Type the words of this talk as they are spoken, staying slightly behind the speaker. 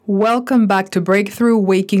Welcome back to Breakthrough,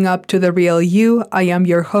 Waking Up to the Real You. I am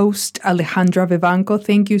your host, Alejandra Vivanco.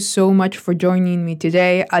 Thank you so much for joining me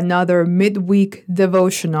today. Another midweek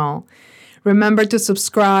devotional. Remember to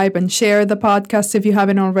subscribe and share the podcast if you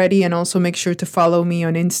haven't already, and also make sure to follow me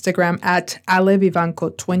on Instagram at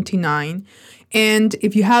alevivanco29. And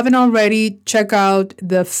if you haven't already, check out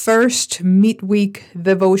the first midweek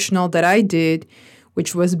devotional that I did,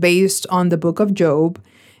 which was based on the book of Job.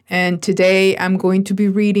 And today I'm going to be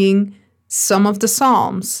reading some of the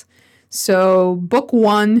Psalms. So, Book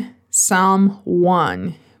 1, Psalm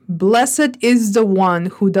 1. Blessed is the one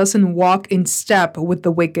who doesn't walk in step with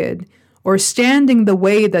the wicked, or stand in the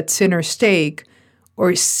way that sinners take,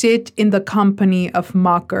 or sit in the company of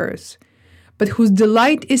mockers, but whose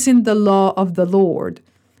delight is in the law of the Lord,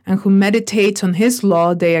 and who meditates on his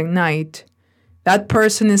law day and night. That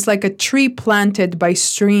person is like a tree planted by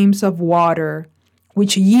streams of water,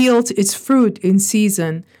 which yields its fruit in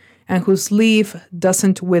season, and whose leaf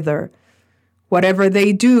doesn't wither. Whatever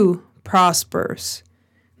they do prospers.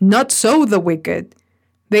 Not so the wicked.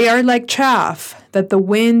 They are like chaff that the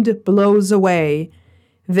wind blows away.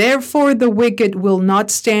 Therefore the wicked will not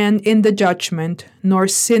stand in the judgment, nor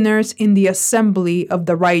sinners in the assembly of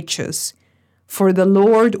the righteous. For the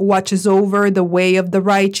Lord watches over the way of the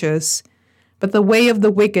righteous, but the way of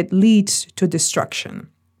the wicked leads to destruction.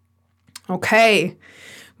 Okay,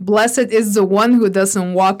 blessed is the one who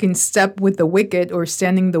doesn't walk in step with the wicked, or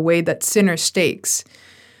stand in the way that sinners takes,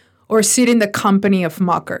 or sit in the company of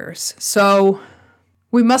mockers. So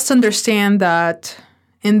we must understand that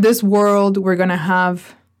in this world, we're going to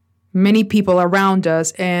have many people around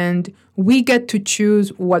us, and we get to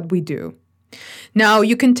choose what we do. Now,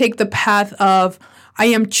 you can take the path of, I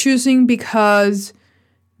am choosing because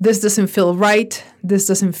this doesn't feel right, this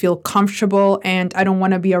doesn't feel comfortable, and I don't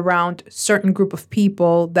want to be around a certain group of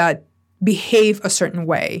people that behave a certain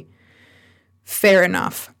way. Fair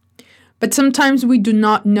enough. But sometimes we do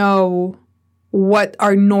not know what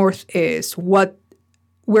our north is, what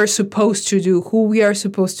we're supposed to do, who we are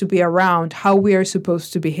supposed to be around, how we are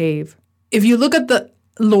supposed to behave. If you look at the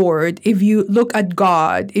Lord, if you look at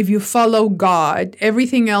God, if you follow God,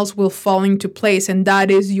 everything else will fall into place, and that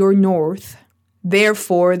is your north.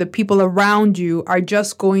 Therefore, the people around you are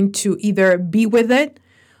just going to either be with it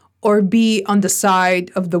or be on the side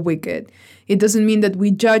of the wicked. It doesn't mean that we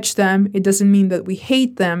judge them. It doesn't mean that we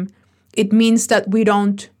hate them. It means that we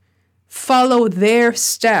don't follow their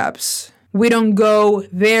steps. We don't go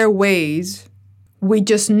their ways. We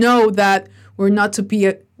just know that we're not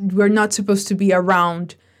supposed to be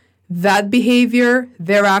around that behavior,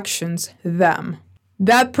 their actions, them.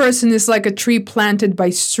 That person is like a tree planted by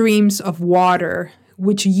streams of water,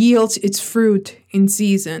 which yields its fruit in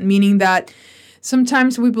season, meaning that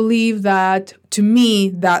sometimes we believe that, to me,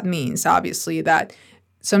 that means, obviously, that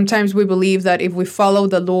sometimes we believe that if we follow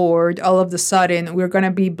the Lord, all of a sudden, we're going to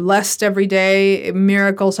be blessed every day.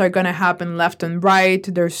 Miracles are going to happen left and right.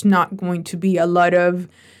 There's not going to be a lot of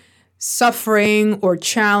suffering or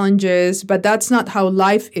challenges, but that's not how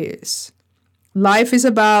life is. Life is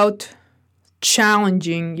about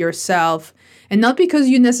challenging yourself, and not because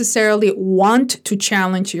you necessarily want to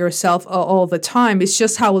challenge yourself all the time. It's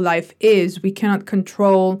just how life is. We cannot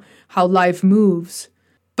control how life moves.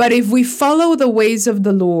 But if we follow the ways of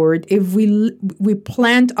the Lord, if we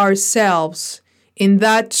plant ourselves in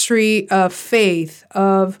that tree of faith,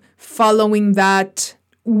 of following that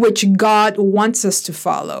which God wants us to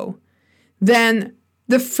follow, then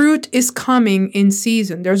the fruit is coming in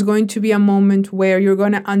season. There's going to be a moment where you're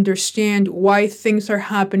going to understand why things are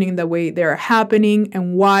happening the way they're happening,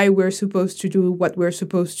 and why we're supposed to do what we're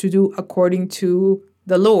supposed to do according to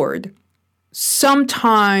the Lord.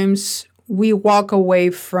 Sometimes we walk away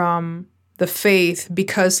from the faith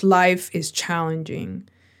because life is challenging.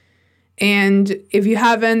 And if you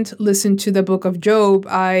haven't listened to the book of Job,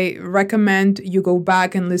 I recommend you go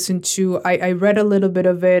back and listen to, I read a little bit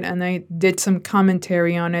of it and I did some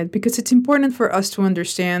commentary on it, because it's important for us to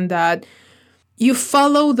understand that you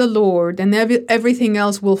follow the Lord and everything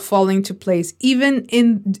else will fall into place, even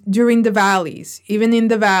during the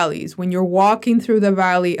valleys, when you're walking through the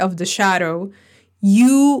valley of the shadow,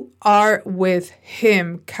 you are with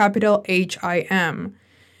Him, capital H-I-M.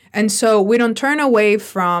 And so we don't turn away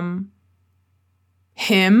from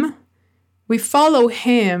Him. We follow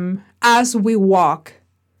Him as we walk,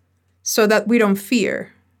 so that we don't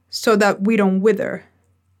fear, so that we don't wither.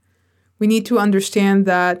 We need to understand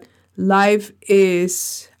that life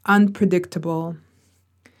is unpredictable.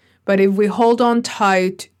 But if we hold on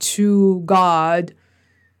tight to God,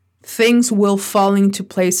 things will fall into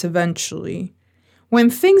place eventually. When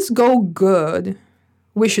things go good,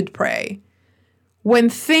 we should pray. When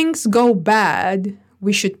things go bad,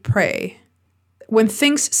 we should pray. When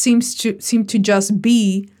things seem to just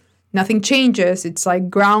be, nothing changes, it's like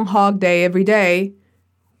Groundhog Day every day,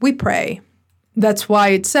 we pray. That's why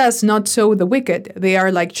it says, not so the wicked. They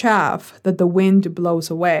are like chaff that the wind blows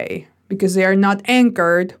away, because they are not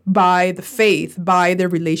anchored by the faith, by their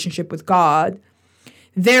relationship with God.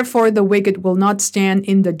 Therefore, the wicked will not stand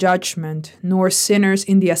in the judgment, nor sinners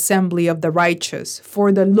in the assembly of the righteous.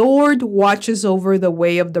 For the Lord watches over the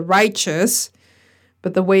way of the righteous,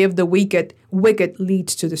 but the way of the wicked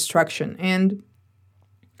leads to destruction. And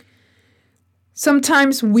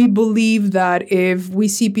sometimes we believe that if we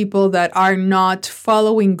see people that are not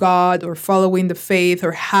following God or following the faith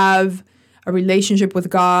or have a relationship with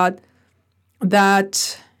God,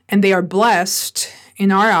 and they are blessed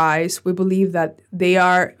in our eyes, we believe that they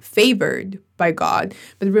are favored by God.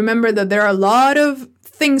 But remember that there are a lot of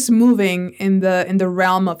things moving in the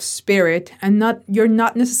realm of spirit, and you're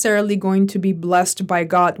not necessarily going to be blessed by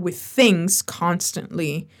God with things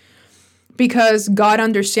constantly, because God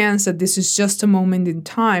understands that this is just a moment in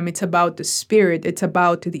time. It's about the spirit. It's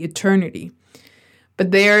about the eternity.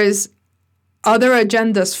 But there's other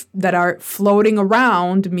agendas that are floating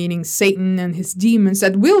around, meaning Satan and his demons,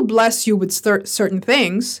 that will bless you with certain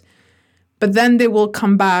things, but then they will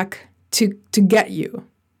come back to get you.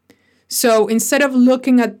 So instead of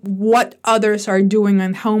looking at what others are doing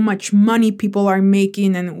and how much money people are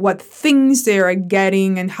making and what things they are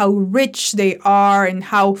getting and how rich they are and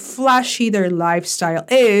how flashy their lifestyle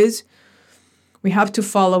is, we have to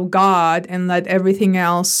follow God and let everything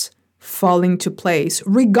else fall into place,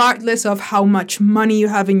 regardless of how much money you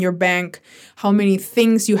have in your bank, how many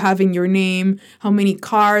things you have in your name, how many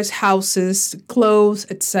cars, houses, clothes,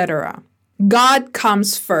 etc. God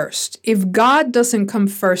comes first. If God doesn't come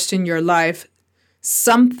first in your life,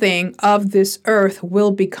 something of this earth will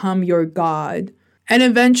become your God, and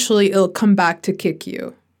eventually it'll come back to kick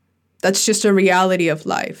you. That's just a reality of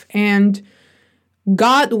life. And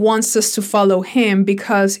God wants us to follow him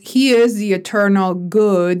because he is the eternal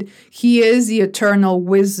good. He is the eternal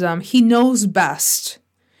wisdom. He knows best.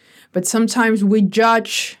 But sometimes we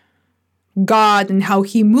judge God and how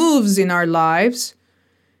he moves in our lives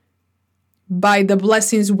by the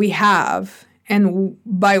blessings we have and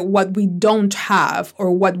by what we don't have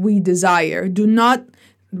or what we desire.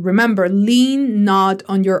 Remember, lean not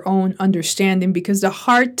on your own understanding, because the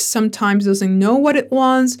heart sometimes doesn't know what it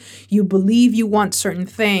wants. You believe you want certain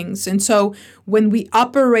things. And so when we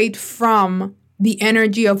operate from the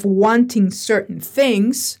energy of wanting certain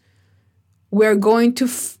things, we're going to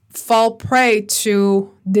fall prey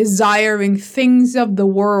to desiring things of the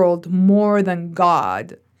world more than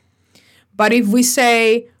God. But if we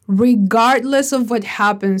say, regardless of what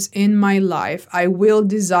happens in my life, I will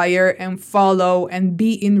desire and follow and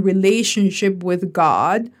be in relationship with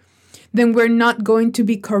God, then we're not going to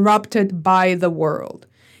be corrupted by the world.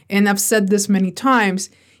 And I've said this many times,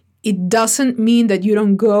 it doesn't mean that you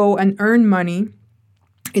don't go and earn money.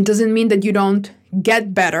 It doesn't mean that you don't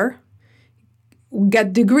get better,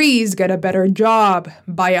 get degrees, get a better job,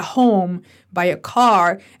 buy a home, buy a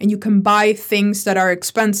car, and you can buy things that are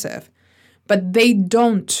expensive. But they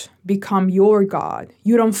don't become your God.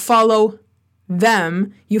 You don't follow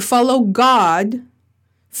them. You follow God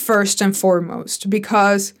first and foremost.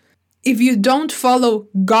 Because if you don't follow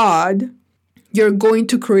God, you're going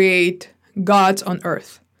to create gods on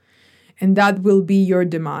earth. And that will be your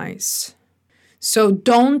demise. So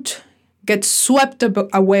don't get swept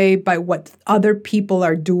away by what other people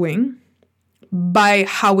are doing, by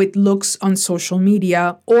how it looks on social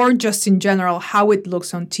media, or just in general, how it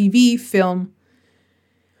looks on TV, film.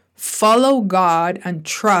 Follow God and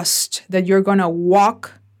trust that you're going to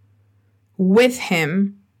walk with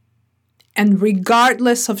him, and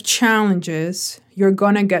regardless of challenges, you're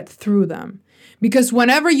going to get through them. Because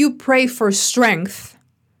whenever you pray for strength,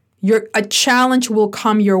 a challenge will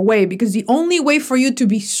come your way, because the only way for you to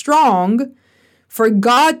be strong, for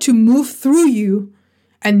God to move through you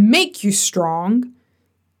and make you strong,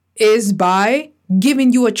 is by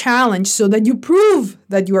giving you a challenge so that you prove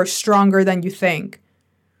that you are stronger than you think.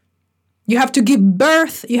 You have to give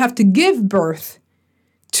birth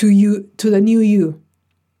to the new you.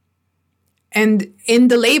 And in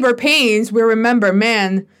the labor pains, we remember,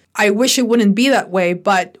 man, I wish it wouldn't be that way.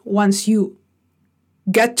 But once you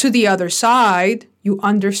get to the other side, you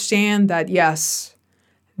understand that, yes,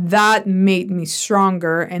 that made me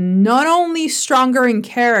stronger, and not only stronger in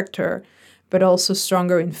character, but also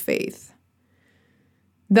stronger in faith.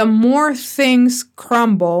 The more things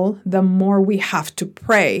crumble, the more we have to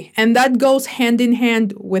pray. And that goes hand in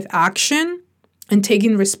hand with action and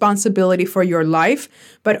taking responsibility for your life,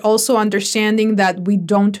 but also understanding that we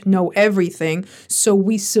don't know everything. So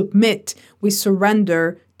we submit, we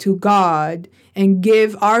surrender to God and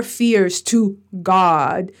give our fears to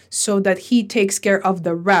God so that He takes care of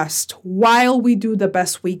the rest while we do the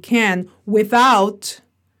best we can without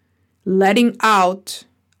letting out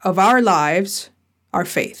of our lives our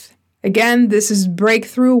faith. Again, this is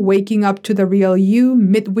Breakthrough, Waking Up to the Real You,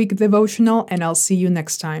 Midweek Devotional, and I'll see you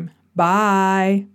next time. Bye.